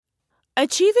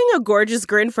Achieving a gorgeous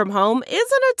grin from home isn't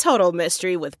a total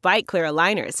mystery with Bite Clear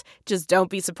aligners. Just don't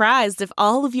be surprised if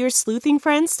all of your sleuthing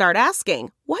friends start asking,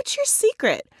 "What's your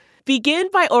secret?" Begin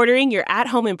by ordering your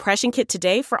at-home impression kit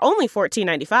today for only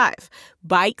 $14.95.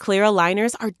 Bite Clear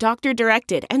aligners are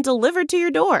doctor-directed and delivered to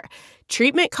your door.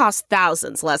 Treatment costs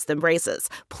thousands less than braces.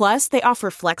 Plus, they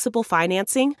offer flexible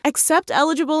financing, accept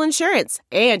eligible insurance,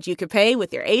 and you can pay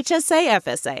with your HSA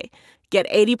FSA. Get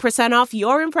 80% off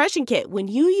your impression kit when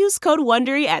you use code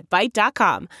WONDERY at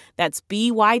Byte.com. That's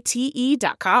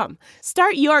BYTE.com.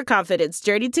 Start your confidence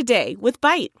journey today with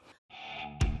Byte.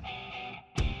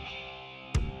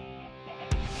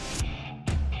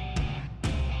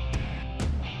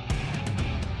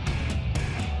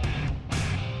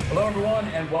 Hello, everyone,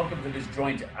 and welcome to this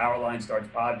joint Our Line Starts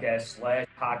podcast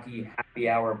 / hockey happy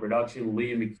hour production.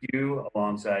 Liam McHugh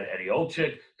alongside Eddie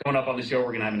Olczyk. Coming up on the show,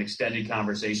 we're going to have an extended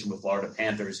conversation with Florida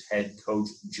Panthers head coach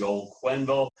Joel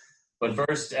Quenneville. But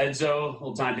first, Edzo, a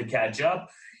little time to catch up.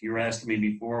 You were asking me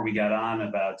before we got on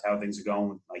about how things are going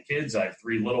with my kids. I have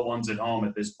 3 little ones at home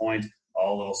at this point,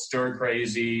 all a little stir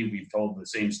crazy. We've told the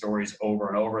same stories over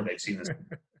and over. They've seen this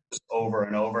over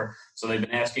and over. So they've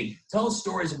been asking, tell us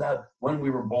stories about when we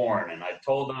were born. And I've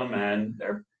told them, and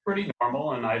they're pretty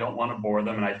normal, and I don't want to bore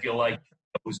them. And I feel like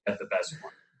who's got the best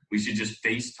one? We should just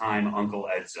FaceTime Uncle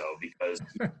Edzo because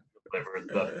he delivered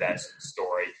the best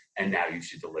story, and now you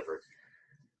should deliver it.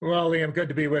 Well, Liam, good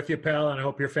to be with you, pal, and I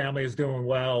hope your family is doing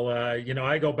well.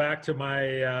 I go back to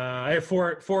my I have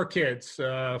four kids,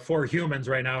 4 humans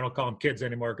right now. I don't call them kids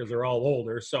anymore because they're all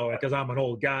older, so because I'm an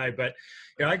old guy. But,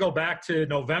 I go back to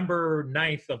November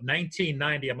 9th of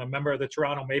 1990. I'm a member of the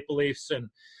Toronto Maple Leafs, and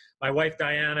my wife,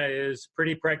 Diana, is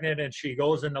pretty pregnant, and she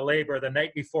goes into labor the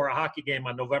night before a hockey game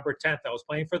on November 10th. I was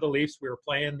playing for the Leafs. We were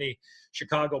playing the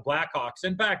Chicago Blackhawks,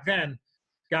 and back then,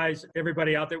 guys,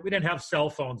 everybody out there, we didn't have cell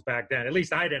phones back then. At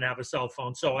least I didn't have a cell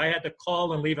phone. So I had to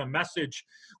call and leave a message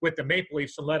with the Maple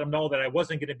Leafs and let them know that I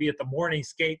wasn't going to be at the morning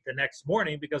skate the next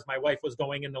morning because my wife was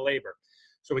going into labor.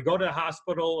 So we go to the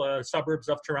hospital, suburbs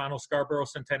of Toronto, Scarborough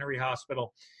Centenary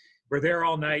Hospital. We're there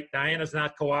all night. Diana's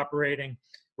not cooperating.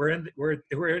 We're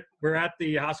at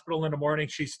the hospital in the morning.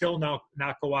 She's still not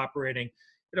cooperating.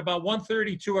 At about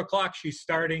 1:30, 2 o'clock, she's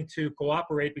starting to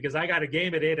cooperate because I got a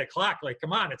game at 8 o'clock. Like,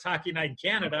 come on, it's hockey night in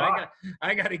Canada.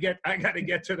 I got to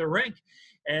get to the rink.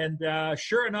 And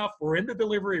sure enough, we're in the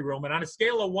delivery room. And on a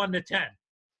scale of 1 to 10,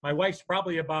 my wife's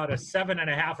probably about a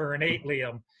 7.5 or an 8,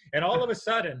 Liam. And all of a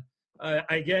sudden,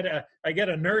 I get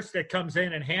a nurse that comes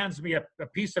in and hands me a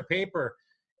piece of paper.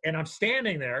 And I'm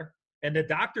standing there. And the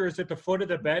doctor is at the foot of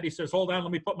the bed. He says, hold on,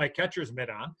 let me put my catcher's mitt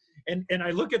on. And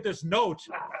I look at this note,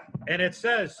 and it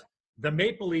says, the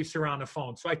Maple Leafs are on the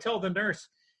phone. So I tell the nurse,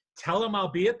 tell him I'll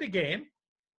be at the game,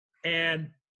 and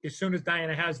as soon as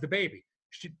Diana has the baby.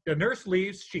 The nurse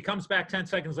leaves. She comes back 10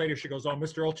 seconds later. She goes, oh,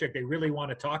 Mr. Olczyk, they really want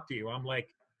to talk to you. I'm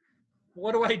like,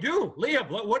 what do I do? Liam,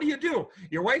 what do you do?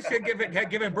 Your wife's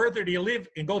given birth, or do you leave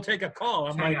and go take a call?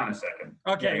 I'm Hang like, on a second.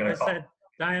 Okay, I said,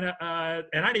 Diana,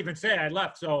 and I didn't even say I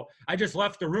left, so I just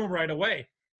left the room right away.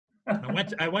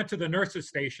 I went to the nurse's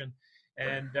station,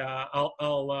 and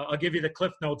I'll give you the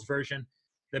Cliff Notes version.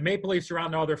 The Maple Leafs are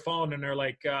on the other phone, and they're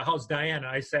like, "How's Diana?"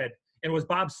 I said, and it was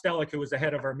Bob Stellick, who was the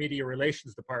head of our media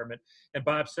relations department. And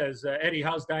Bob says, "Eddie,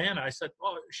 how's Diana?" I said,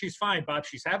 "Oh, she's fine, Bob.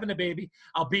 She's having a baby.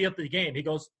 I'll be at the game." He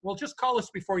goes, "Well, just call us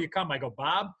before you come." I go,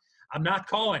 "Bob, I'm not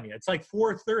calling you. It's like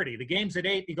 4:30. The game's at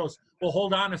 8." He goes, "Well,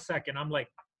 hold on a second." I'm like,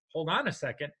 hold on a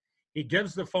second. He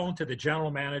gives the phone to the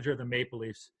general manager of the Maple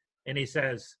Leafs, and he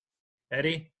says,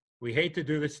 Eddie, we hate to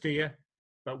do this to you,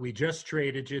 but we just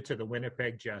traded you to the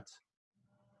Winnipeg Jets.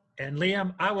 And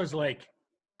Liam, I was like,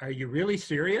 are you really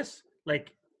serious?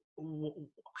 Like,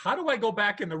 how do I go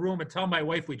back in the room and tell my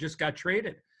wife we just got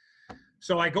traded?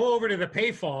 So I go over to the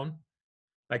payphone.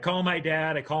 I call my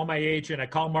dad. I call my agent. I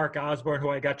call Mark Osborne, who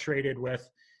I got traded with.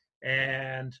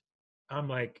 And I'm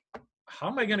like, how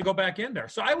am I going to go back in there?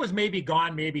 So I was maybe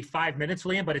gone 5 minutes,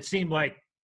 Liam, but it seemed like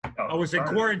I was in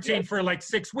quarantine for like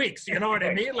 6 weeks. You know what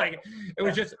I mean? Like, it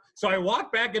was just, so I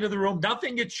walked back into the room.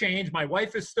 Nothing had changed. My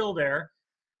wife is still there,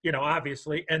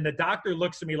 obviously. And the doctor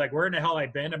looks at me like, where in the hell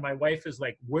I've been? And my wife is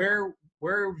like, where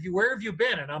have you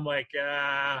been? And I'm like,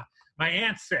 my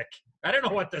aunt's sick. I don't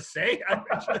know what to say.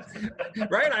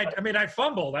 Right? I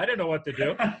fumbled. I didn't know what to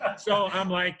do. So I'm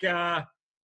like,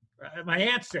 my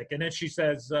aunt's sick. And then she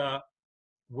says,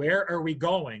 where are we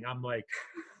going? I'm like,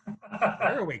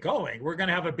 where are we going? We're going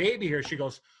to have a baby here. She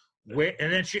goes, wait. And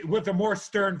then she, with a more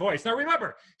stern voice. Now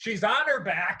remember, she's on her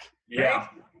back. Yeah. Right?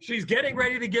 She's getting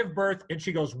ready to give birth. And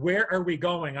she goes, where are we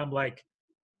going? I'm like,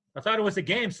 I thought it was a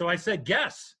game. So I said,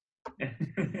 guess.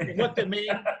 She looked at me,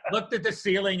 looked at the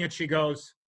ceiling, and she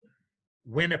goes,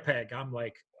 Winnipeg. I'm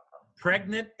like,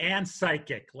 pregnant and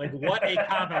psychic. Like, what a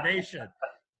combination.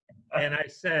 And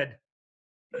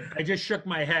I just shook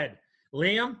my head.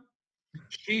 Liam,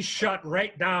 she shut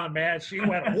right down, man. She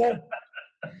went, whoa.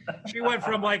 She went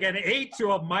from like an 8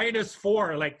 to a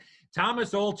 -4. Like,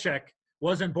 Thomas Olczyk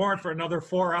wasn't born for another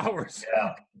 4 hours.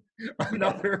 Yeah.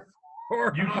 Another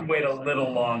 4 You can wait a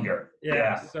little longer.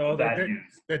 Yeah. So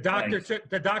the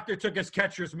doctor took his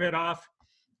catcher's mitt off.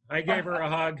 I gave her a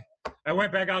hug. I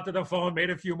went back out to the phone,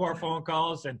 made a few more phone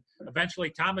calls, and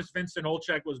eventually Thomas Vincent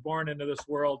Olczyk was born into this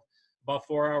world about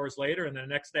 4 hours later. And the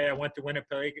next day I went to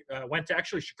Winnipeg, went to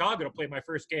actually Chicago to play my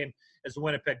first game as a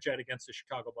Winnipeg Jet against the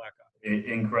Chicago Blackhawks.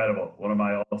 Incredible. One of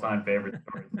my all-time favorite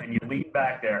stories. And you lean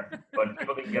back there, but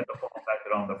people didn't get the full effect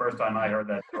at home. The first time I heard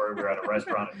that story, we were at a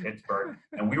restaurant in Pittsburgh,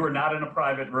 and we were not in a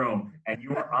private room, and you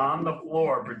were on the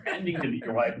floor pretending to be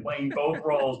your wife, playing both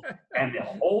roles, and the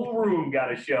whole room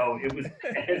got a show. It was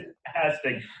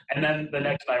fantastic. And then the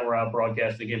next night we're out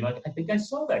broadcasting the game, like, I think I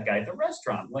saw that guy at the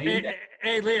restaurant.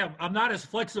 Hey, Liam, I'm not as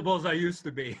flexible as I used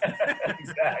to be.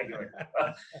 Exactly.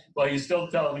 Well, you still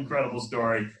tell an incredible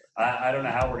story. I don't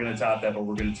know how we're going to top that, but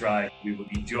we're going to try. We will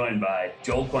be joined by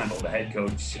Joel Quenneville, the head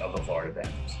coach of the Florida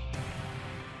Panthers.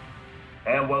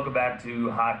 And welcome back to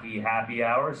Hockey Happy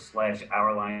Hour /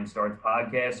 Our Line Starts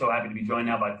podcast. So happy to be joined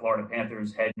now by Florida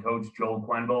Panthers head coach Joel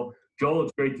Quenneville. Joel,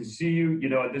 it's great to see you. You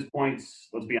know, at this point,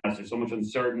 let's be honest, there's so much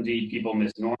uncertainty. People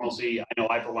miss normalcy. I know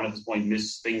I, for one, at this point,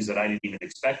 miss things that I didn't even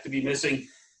expect to be missing.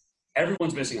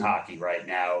 Everyone's missing hockey right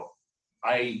now.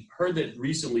 I heard that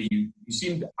recently you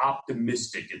seemed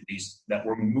optimistic, at least, that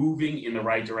we're moving in the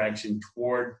right direction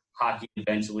toward hockey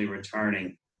eventually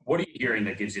returning. What are you hearing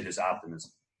that gives you this optimism?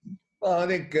 Well, I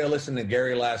think listening to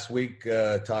Gary last week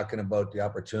talking about the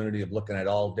opportunity of looking at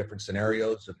all different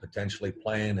scenarios of potentially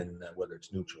playing, and whether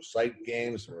it's neutral site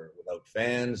games or without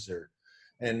fans,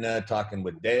 and talking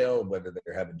with Dale, whether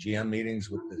they're having GM meetings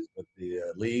with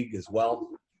the league as well.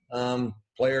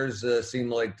 Players seem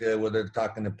like, whether they're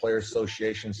talking to Players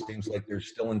Association, seems like there's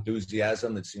still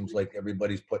enthusiasm. It seems like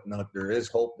everybody's putting out, there is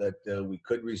hope that we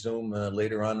could resume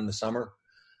later on in the summer.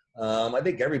 I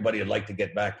think everybody would like to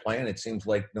get back playing. It seems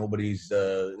like nobody's,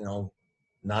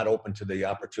 not open to the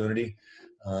opportunity.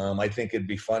 I think it'd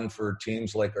be fun for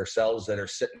teams like ourselves that are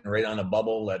sitting right on a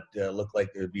bubble that look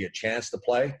like there'd be a chance to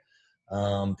play,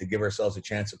 to give ourselves a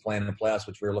chance of playing in the playoffs,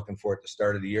 which we were looking for at the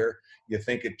start of the year. You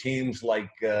think of teams like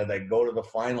that go to the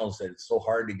finals, that it's so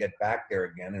hard to get back there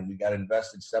again, and we got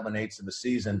invested 7/8 of the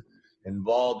season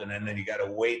involved, and then you got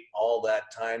to wait all that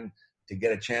time to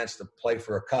get a chance to play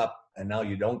for a cup, and now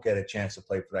you don't get a chance to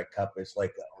play for that cup. It's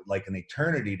like an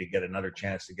eternity to get another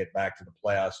chance to get back to the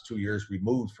playoffs, 2 years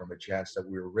removed from a chance that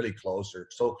we were really close or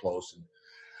so close.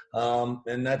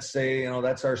 And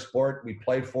that's our sport. We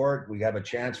play for it. We have a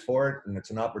chance for it, and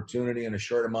it's an opportunity in a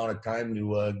short amount of time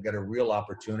to get a real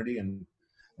opportunity. And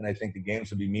I think the games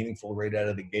would be meaningful right out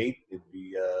of the gate. It'd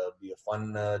be a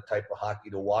fun type of hockey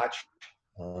to watch.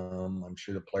 I'm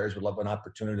sure the players would love an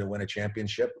opportunity to win a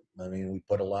championship. I mean, we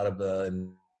put a lot of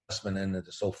investment in it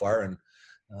so far, and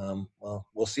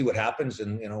we'll see what happens.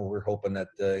 And we're hoping that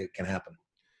it can happen.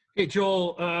 Hey,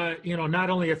 Joel, not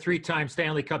only a 3-time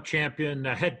Stanley Cup champion,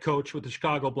 head coach with the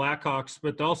Chicago Blackhawks,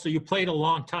 but also you played a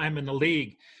long time in the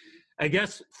league. I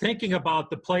guess thinking about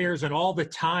the players and all the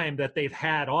time that they've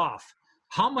had off,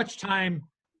 how much time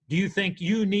do you think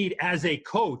you need as a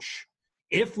coach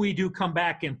if we do come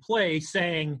back and play,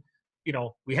 saying,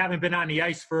 we haven't been on the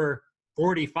ice for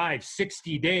 45,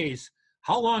 60 days?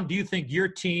 How long do you think your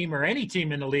team or any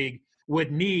team in the league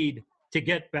would need to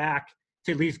get back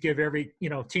to at least give every,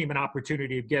 team an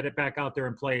opportunity to get it back out there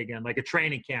and play again, like a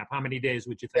training camp? How many days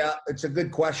would you think? Yeah, it's a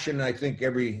good question. I think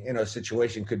every,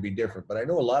 situation could be different, but I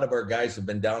know a lot of our guys have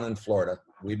been down in Florida.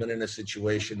 We've been in a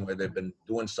situation where they've been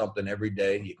doing something every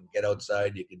day. You can get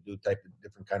outside, you can do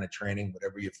different kind of training,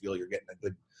 whatever you feel you're getting a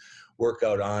good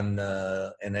workout on.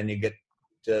 And then you get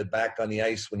back on the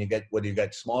ice whether you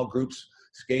got small groups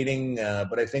skating.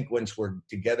 But I think once we're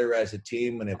together as a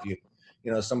team, and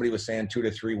if somebody was saying 2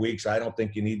 to 3 weeks, I don't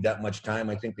think you need that much time.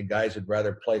 I think the guys would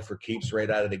rather play for keeps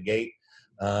right out of the gate.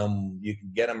 You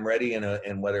can get them ready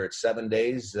in whether it's 7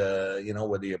 days,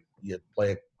 whether you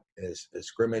play a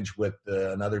scrimmage with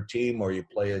another team, or you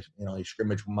play you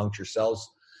scrimmage amongst yourselves,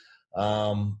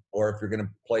 or if you're going to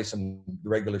play some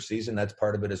regular season, that's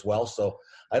part of it as well. So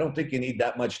I don't think you need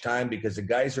that much time, because the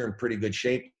guys are in pretty good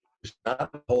shape. There's not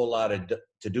a whole lot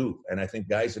to do, and I think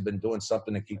guys have been doing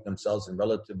something to keep themselves in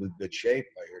relatively good shape.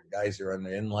 I heard guys are on the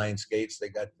inline skates. They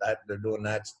got that. They're doing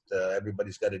that.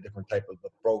 Everybody's got a different type of a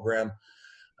program.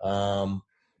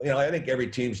 I think every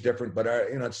team's different, but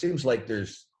it seems like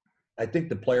I think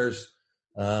the players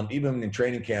Even in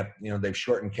training camp, they've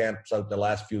shortened camps out the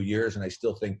last few years, and I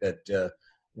still think that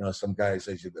some guys,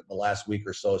 the last week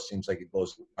or so, it seems like it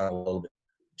goes on a little bit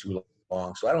too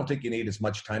long. So I don't think you need as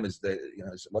much time as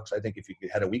as it looks. I think if you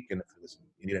had a week and if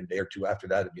you need a day or two after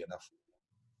that, it'd be enough.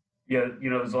 Yeah,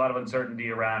 there's a lot of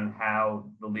uncertainty around how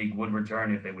the league would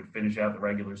return if they would finish out the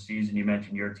regular season. You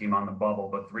mentioned your team on the bubble,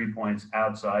 but 3 points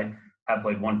outside, have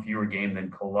played one fewer game than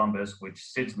Columbus, which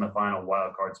sits in the final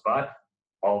wild card spot.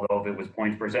 Although if it was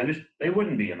points percentage, they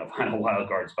wouldn't be in the final wild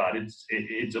card spot.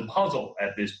 It's a puzzle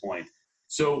at this point.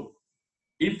 So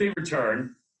if they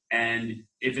return and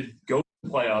if it goes to the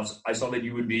playoffs, I saw that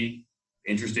you would be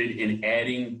interested in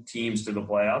adding teams to the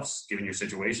playoffs, given your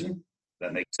situation.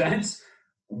 That makes sense.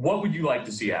 What would you like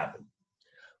to see happen?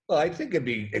 Well, I think it'd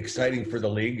be exciting for the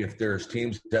league if there's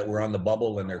teams that were on the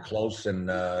bubble and they're close and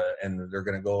they're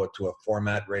going to go to a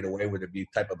format right away where it'd be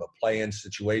type of a play-in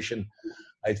situation.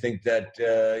 I think that,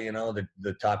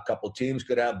 the top couple teams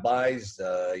could have buys.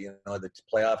 The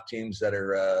playoff teams that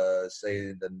are,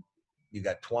 you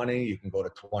got 20, you can go to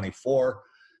 24.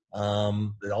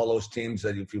 All those teams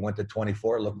that if you went to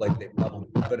 24 look like they probably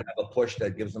could have a push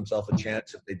that gives themselves a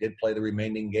chance if they did play the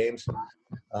remaining games.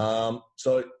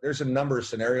 So there's a number of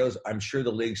scenarios. I'm sure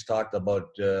the league's talked about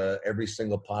every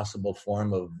single possible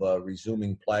form of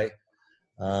resuming play.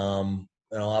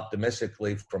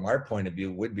 Optimistically, from our point of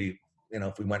view, would be,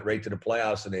 if we went right to the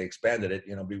playoffs and they expanded it,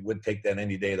 we would take that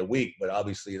any day of the week. But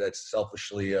obviously that's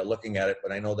selfishly looking at it.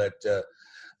 But I know that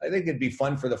I think it'd be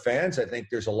fun for the fans. I think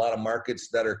there's a lot of markets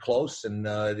that are close, and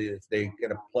if they get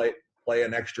to play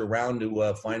an extra round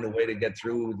to find a way to get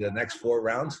through the next 4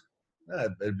 rounds, I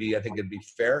think it'd be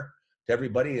fair to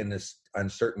everybody in this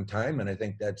uncertain time. And I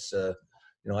think that's, I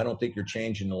don't think you're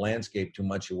changing the landscape too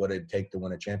much of what it'd take to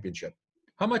win a championship.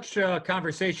 How much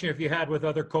conversation have you had with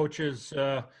other coaches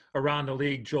around the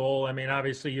league, Joel? I mean,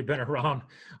 obviously you've been around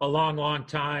a long, long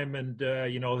time and,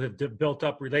 have built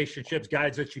up relationships,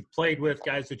 guys that you've played with,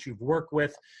 guys that you've worked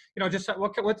with. Just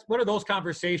what are those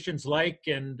conversations like,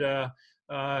 and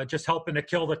just helping to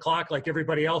kill the clock like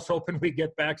everybody else, hoping we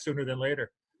get back sooner than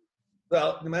later?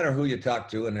 Well, no matter who you talk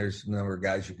to, and there's a number of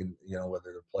guys you can,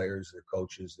 whether they're players or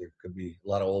coaches, there could be a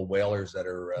lot of old whalers that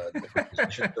are different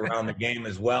positions around the game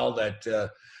as well that,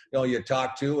 you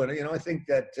talk to. And, I think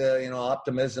that,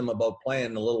 optimism about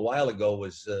playing a little while ago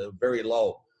was very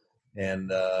low and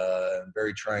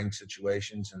very trying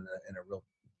situations and a real,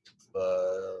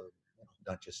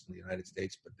 not just in the United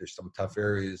States, but there's some tough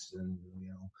areas in,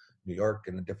 New York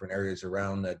and the different areas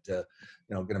around that,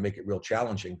 going to make it real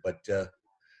challenging. But,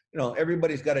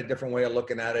 everybody's got a different way of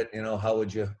looking at it.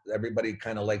 Everybody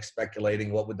kind of likes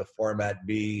speculating, what would the format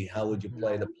be? How would you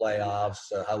play the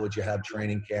playoffs? How would you have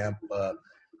training camp?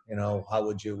 How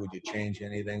would you change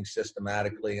anything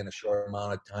systematically in a short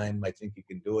amount of time? I think you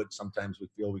can do it. Sometimes we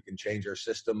feel we can change our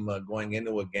system going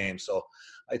into a game. So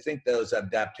I think those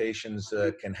adaptations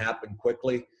can happen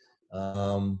quickly.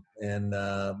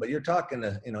 But you're talking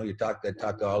to, talk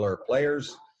to all our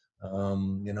players,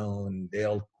 and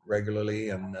Dale regularly.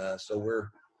 And so we're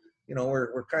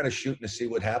kind of shooting to see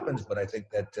what happens, but I think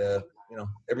that,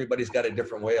 everybody's got a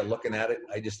different way of looking at it.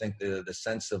 I just think the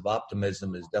sense of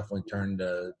optimism has definitely turned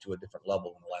to a different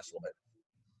level in the last little bit.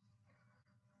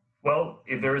 Well,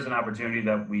 if there is an opportunity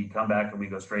that we come back and we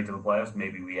go straight to the playoffs,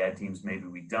 maybe we add teams, maybe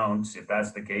we don't. If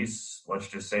that's the case, let's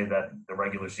just say that the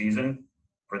regular season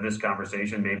for this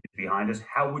conversation maybe is behind us.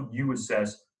 How would you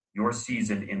assess your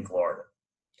season in Florida?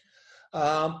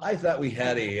 I thought we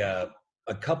had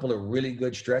a couple of really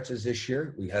good stretches this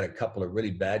year. We had a couple of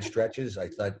really bad stretches. I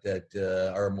thought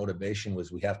that our motivation was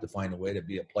we have to find a way to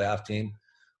be a playoff team.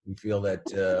 We feel that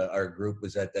our group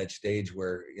was at that stage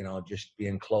where, just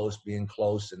being close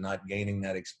and not gaining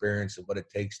that experience of what it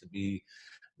takes to be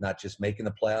not just making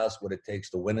the playoffs, what it takes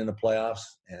to win in the playoffs.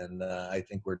 And I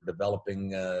think we're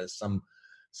developing some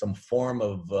form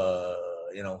of,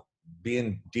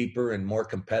 being deeper and more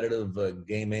competitive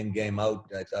game in, game out.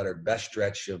 I thought our best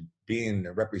stretch of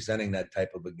representing that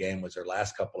type of a game was our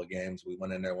last couple of games. We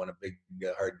went in there, won a big,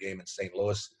 hard game in St.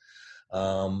 Louis.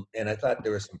 And I thought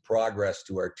there was some progress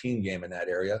to our team game in that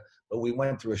area. But we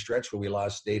went through a stretch where we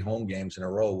lost 8 home games in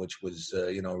a row, which was,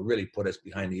 really put us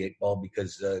behind the 8 ball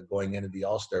because going into the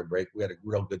All-Star break, we had a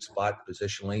real good spot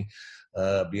positionally,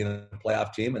 being a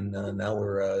playoff team, and now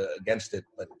we're against it.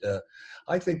 But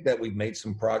I think that we've made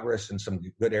some progress in some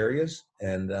good areas,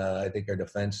 and I think our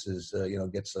defense is,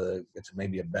 gets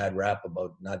maybe a bad rap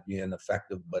about not being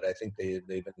effective, but I think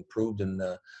they've improved in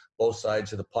both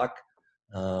sides of the puck.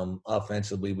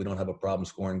 Offensively, we don't have a problem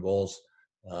scoring goals.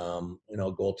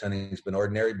 Goaltending has been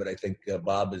ordinary, but I think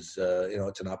Bob is,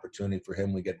 it's an opportunity for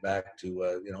him. We get back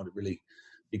to, to really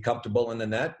be comfortable in the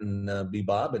net and be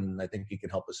Bob, and I think he can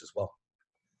help us as well.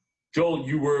 Joel,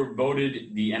 you were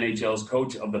voted the NHL's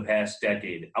coach of the past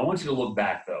decade. I want you to look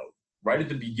back, though. Right at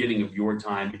the beginning of your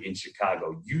time in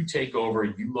Chicago, you take over,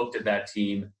 you looked at that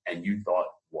team, and you thought,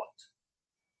 what?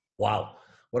 Wow,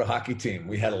 what a hockey team.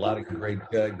 We had a lot of great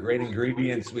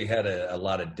ingredients. We had a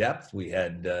lot of depth. We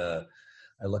had,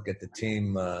 I look at the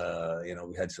team,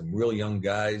 we had some real young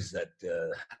guys that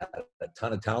had a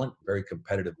ton of talent, very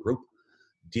competitive group,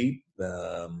 deep.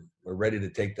 We're ready to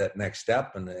take that next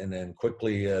step. And then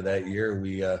quickly that year,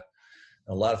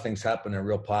 a lot of things happened in a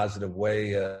real positive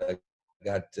way.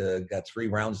 Got 3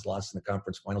 rounds, lost in the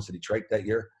conference finals to Detroit that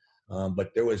year.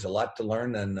 But there was a lot to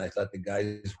learn, and I thought the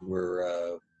guys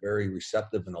were very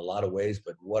receptive in a lot of ways.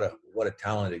 But what a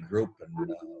talented group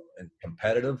and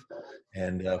competitive,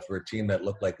 and for a team that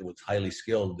looked like it was highly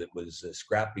skilled, it was a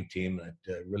scrappy team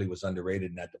that really was underrated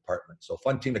in that department. So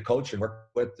fun team to coach and work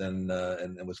with, and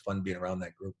it was fun being around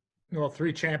that group. Well,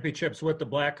 3 championships with the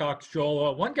Blackhawks,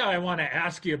 Joel. One guy I want to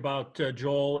ask you about,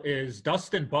 Joel, is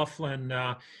Dustin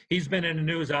Byfuglien. He's been in the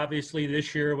news, obviously,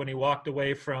 this year when he walked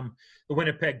away from the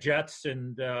Winnipeg Jets,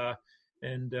 and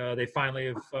they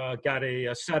finally have got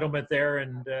a settlement there,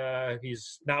 and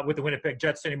he's not with the Winnipeg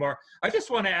Jets anymore. I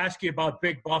just want to ask you about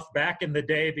Big Buff back in the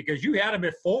day, because you had him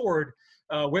at forward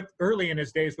early in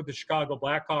his days with the Chicago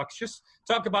Blackhawks. Just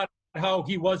talk about how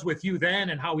he was with you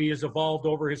then and how he has evolved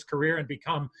over his career and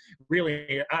become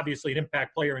really, obviously, an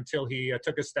impact player until he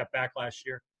took a step back last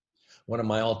year. One of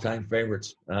my all-time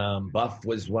favorites. Buff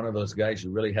was one of those guys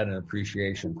you really had an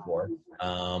appreciation for.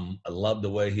 I loved the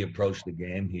way he approached the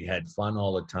game. He had fun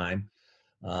all the time.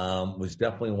 Was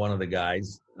definitely one of the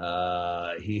guys.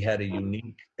 He had a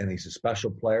unique, and he's a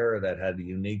special player that had a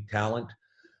unique talent.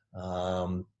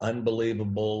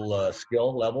 Unbelievable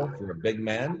skill level for a big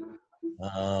man.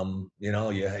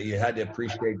 You had to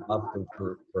appreciate Buff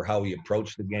for how he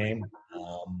approached the game.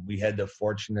 We had the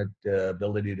fortunate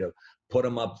ability to put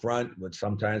him up front, but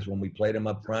sometimes when we played him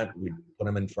up front, we'd put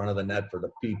him in front of the net for the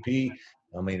PP.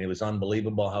 I mean, it was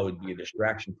unbelievable how it'd be a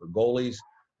distraction for goalies.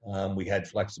 We had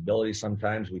flexibility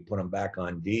sometimes. We put him back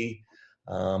on D.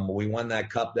 We won that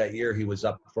cup that year. He was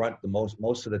up front the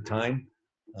most of the time.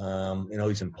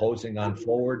 He's imposing on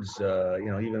forwards.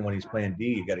 Even when he's playing D,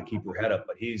 you got to keep your head up.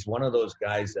 But he's one of those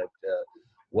guys that,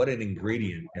 what an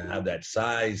ingredient to have that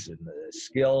size and the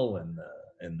skill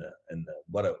and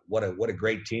what a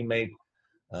great teammate.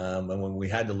 And when we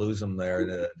had to lose him there,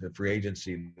 the free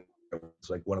agency, it was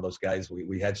like one of those guys.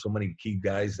 We had so many key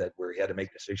guys that we had to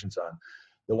make decisions on.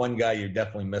 The one guy you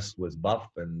definitely missed was Buff,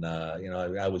 and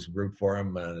I was root for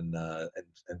him and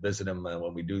visit him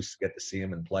when we do get to see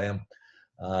him and play him.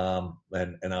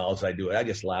 And also I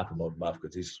just laugh about Buff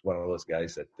because he's one of those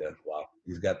guys that wow,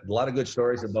 he's got a lot of good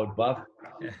stories about Buff.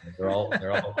 They're all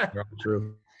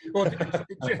true. Well,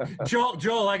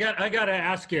 Joel, I got to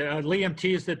ask you. Liam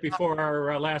teased it before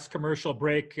our last commercial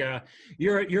break.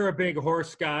 You're a big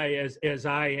horse guy as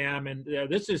I am, and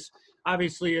this is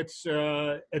obviously it's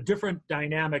a different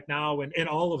dynamic now in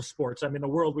all of sports. I mean, the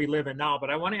world we live in now. But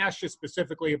I want to ask you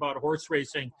specifically about horse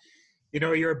racing.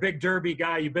 You're a big Derby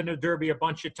guy. You've been to Derby a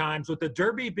bunch of times. With the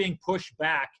Derby being pushed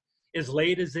back as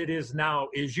late as it is now,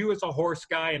 is you as a horse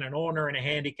guy and an owner and a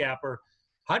handicapper,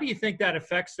 how do you think that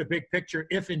affects the big picture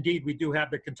if indeed we do have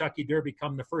the Kentucky Derby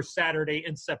come the first Saturday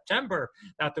in September,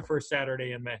 not the first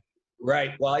Saturday in May?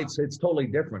 Right. Well, it's totally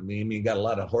different. I mean, you got a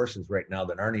lot of horses right now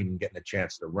that aren't even getting a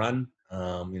chance to run.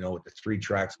 With the 3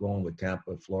 tracks going with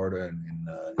Tampa, Florida,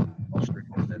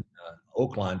 and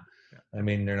Oakland. I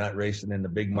mean, they're not racing in the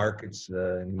big markets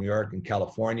in New York and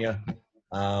California.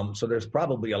 So there's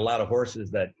probably a lot of horses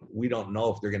that we don't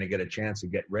know if they're going to get a chance to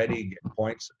get ready, get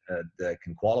points that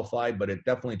can qualify. But it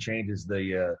definitely changes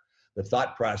the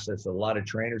thought process of a lot of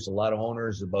trainers, a lot of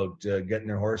owners about getting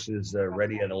their horses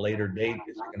ready at a later date.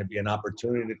 Is there going to be an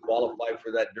opportunity to qualify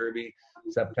for that Derby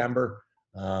September?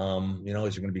 Is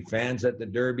there going to be fans at the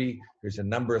Derby? There's a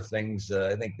number of things.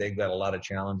 I think they've got a lot of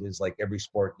challenges, like every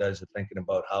sport does, of thinking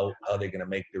about how they're going to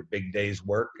make their big days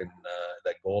work, and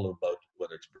that goal about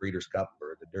whether it's Breeders' Cup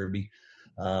or the Derby.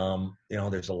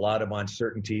 There's a lot of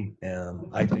uncertainty.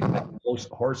 I think most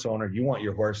horse owner, you want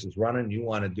your horses running. You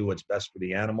want to do what's best for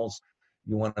the animals.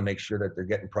 You want to make sure that they're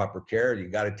getting proper care. You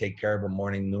got to take care of them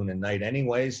morning, noon, and night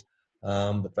anyways.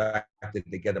 The fact that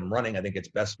they get them running, I think it's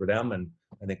best for them. And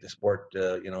I think the sport,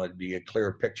 it'd be a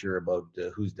clearer picture about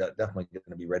who's definitely going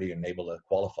to be ready and able to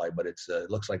qualify. But it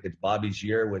looks like it's Bobby's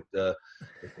year with the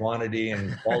quantity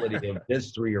and quality of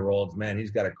his 3-year-olds. Man,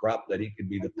 he's got a crop that he could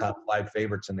be the top 5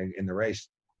 favorites in the race.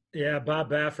 Yeah, Bob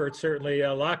Baffert certainly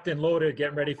locked and loaded,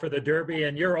 getting ready for the Derby.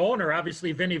 And your owner,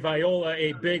 obviously, Vinny Viola,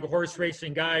 a big horse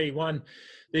racing guy. He won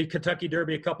the Kentucky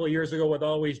Derby a couple of years ago with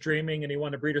Always Dreaming, and he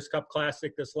won the Breeders' Cup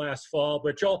Classic this last fall.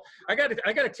 But Joel, I got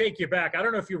to take you back. I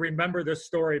don't know if you remember this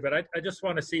story, but I just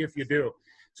want to see if you do.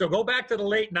 So go back to the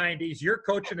late 90s. You're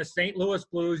coaching the St. Louis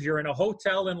Blues. You're in a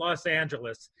hotel in Los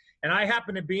Angeles, and I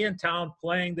happen to be in town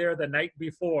playing there the night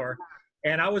before.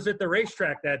 And I was at the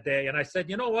racetrack that day, and I said,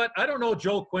 you know what? I don't know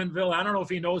Joe Quenneville. I don't know if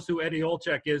he knows who Eddie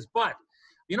Olczyk is, but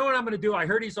you know what I'm going to do? I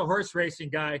heard he's a horse racing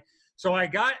guy. So I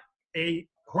got a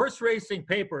horse racing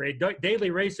paper, a daily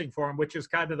racing form, which is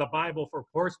kind of the Bible for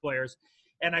horse players.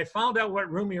 And I found out what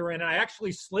room you were in. And I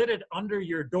actually slid it under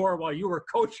your door while you were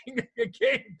coaching a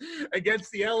game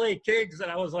against the LA Kings. And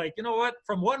I was like, you know what?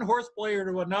 From one horse player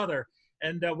to another.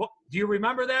 And do you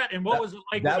remember that? And what was it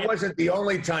like? That wasn't the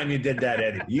only time you did that,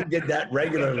 Eddie. You did that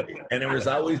regularly, and it was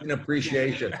always an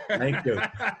appreciation. Thank you.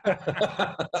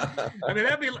 I mean,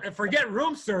 forget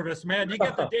room service, man. You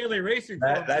get the daily racing.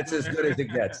 That's as good as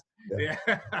it gets. Yeah.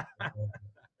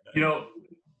 You know,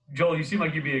 Joel, you seem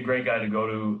like you'd be a great guy to go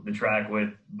to the track with,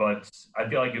 but I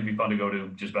feel like it'd be fun to go to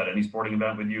just about any sporting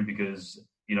event with you because,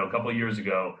 you know, a couple of years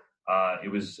ago, it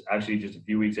was actually just a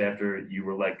few weeks after you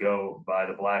were let go by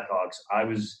the Blackhawks. I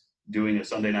was doing a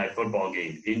Sunday night football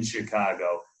game in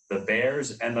Chicago, the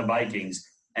Bears and the Vikings,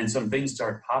 and some things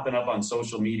start popping up on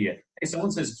social media. Hey,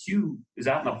 someone says Q is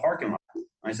out in the parking lot.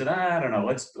 I said, I don't know.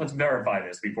 Let's verify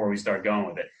this before we start going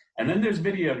with it. And then there's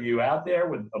video of you out there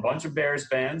with a bunch of Bears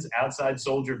fans outside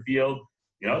Soldier Field,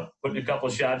 you know, putting a couple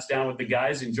of shots down with the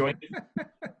guys, enjoying it.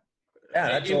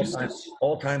 Yeah, that's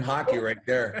old-time hockey right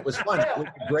there. It was fun. It was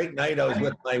a great night. I was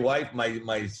with my wife,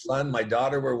 my son, my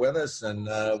daughter were with us, and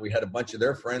we had a bunch of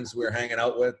their friends we were hanging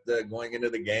out with going into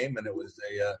the game, and it was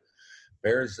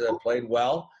Bears played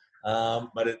well,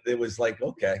 but it was like,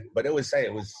 okay. But it was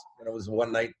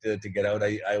one night to get out.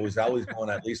 I was always going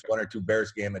at least one or two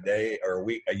Bears game a day or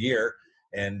a year,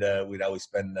 and we'd always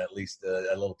spend at least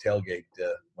a little tailgate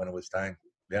when it was time.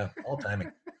 Yeah, all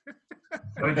timing.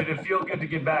 I mean, did it feel good to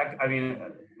get back? I mean,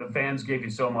 the fans gave you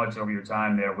so much over your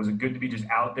time there. Was it good to be just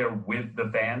out there with the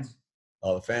fans?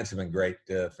 Oh, the fans have been great.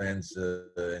 Fans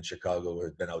in Chicago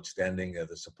have been outstanding.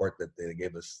 The support that they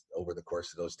gave us over the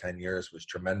course of those 10 years was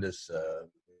tremendous.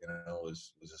 You know, it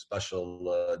was a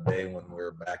special day when we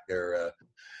were back there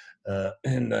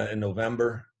in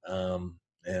November,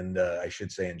 and I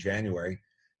should say in January.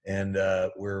 And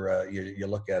you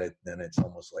look at it, and it's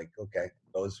almost like, okay,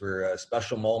 those were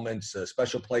special moments, a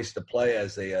special place to play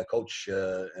as a coach,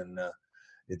 and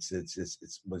it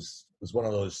was one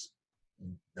of those.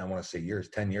 I want to say years,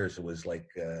 10 years. It was like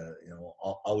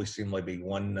always seemed like be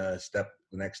one step.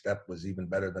 The next step was even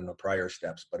better than the prior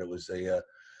steps, but it was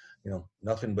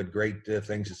nothing but great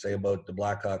things to say about the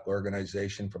Blackhawk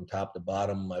organization from top to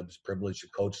bottom. I was privileged to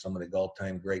coach some of the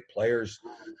all-time great players.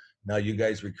 Now you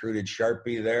guys recruited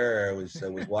Sharpie there. I was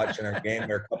watching our game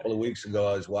there a couple of weeks ago.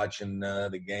 I was watching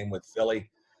the game with Philly,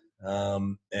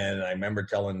 and I remember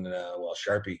telling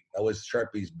Sharpie, that was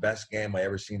Sharpie's best game I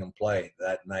ever seen him play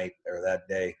that night or that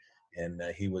day, and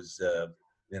he was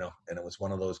and it was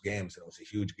one of those games, and it was a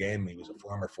huge game. He was a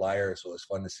former Flyer, so it was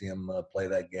fun to see him play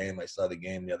that game. I saw the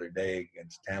game the other day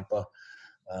against Tampa.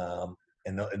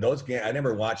 And those games, I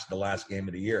never watched the last game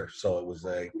of the year, so it was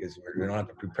like, because we don't have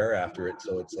to prepare after it,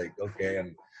 so it's like, okay.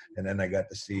 And then I got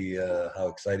to see how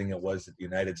exciting it was at the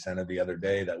United Center the other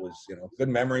day. That was, good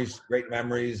memories, great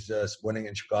memories. Winning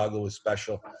in Chicago was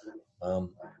special,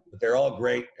 but they're all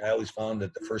great. I always found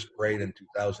that the first parade in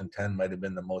 2010 might have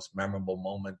been the most memorable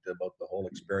moment about the whole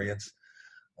experience.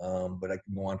 But I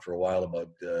can go on for a while about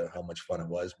how much fun it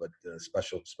was, but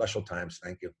special times.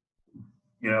 Thank you.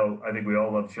 I think we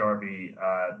all love Sharpie.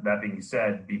 That being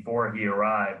said, before he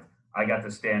arrived, I got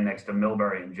to stand next to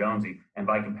Milbury and Jonesy, and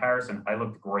by comparison, I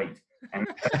looked great. And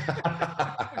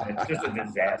it's just a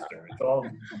disaster. It's all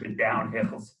been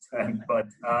downhill. But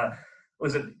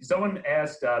listen, someone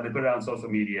asked, they put it out on social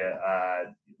media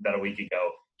about a week ago,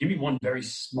 give me one very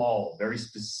small, very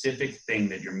specific thing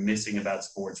that you're missing about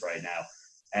sports right now.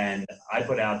 And I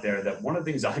put out there that one of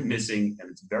the things I'm missing, and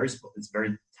it's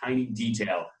very tiny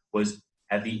detail, was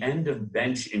at the end of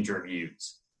bench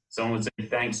interviews, someone would say,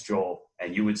 thanks, Joel.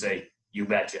 And you would say, you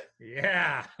betcha.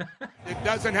 Yeah. It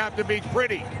doesn't have to be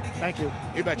pretty. Thank you.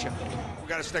 You betcha. We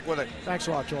got to stick with it. Thanks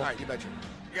a lot, Joel. All right, you betcha.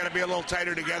 You got to be a little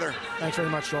tighter together. Thanks very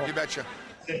much, Joel. You betcha.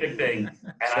 Specific thing.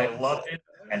 And I loved it.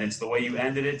 And it's the way you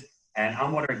ended it. And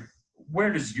I'm wondering,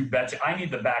 where does You Betcha? I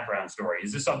need the background story.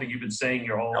 Is this something you've been saying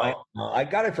your whole life? I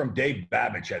got it from Dave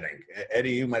Babbage, I think.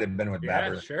 Eddie, you might have been with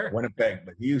Babbage, sure. Winnipeg,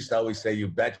 but he used to always say You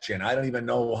Betcha, and I don't even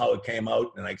know how it came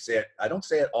out. And I say it. I don't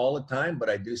say it all the time, but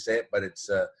I do say it. But it's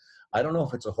I don't know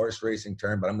if it's a horse racing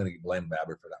term, but I'm going to blame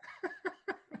Babbage for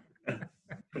that.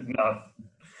 Good enough.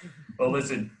 Well,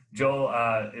 listen,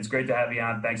 Joel, it's great to have you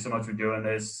on. Thanks so much for doing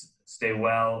this. Stay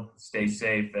well, stay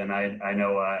safe, and I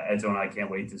know Edzo and I can't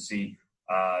wait to see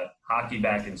hockey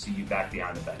back and see you back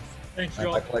behind the bench. Thanks,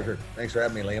 Joel. My pleasure. Thanks for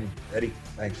having me, Liam. Eddie,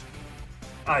 thanks.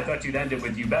 I thought you'd end it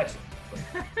with You Betcha.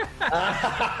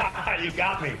 You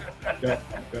got me. Yeah.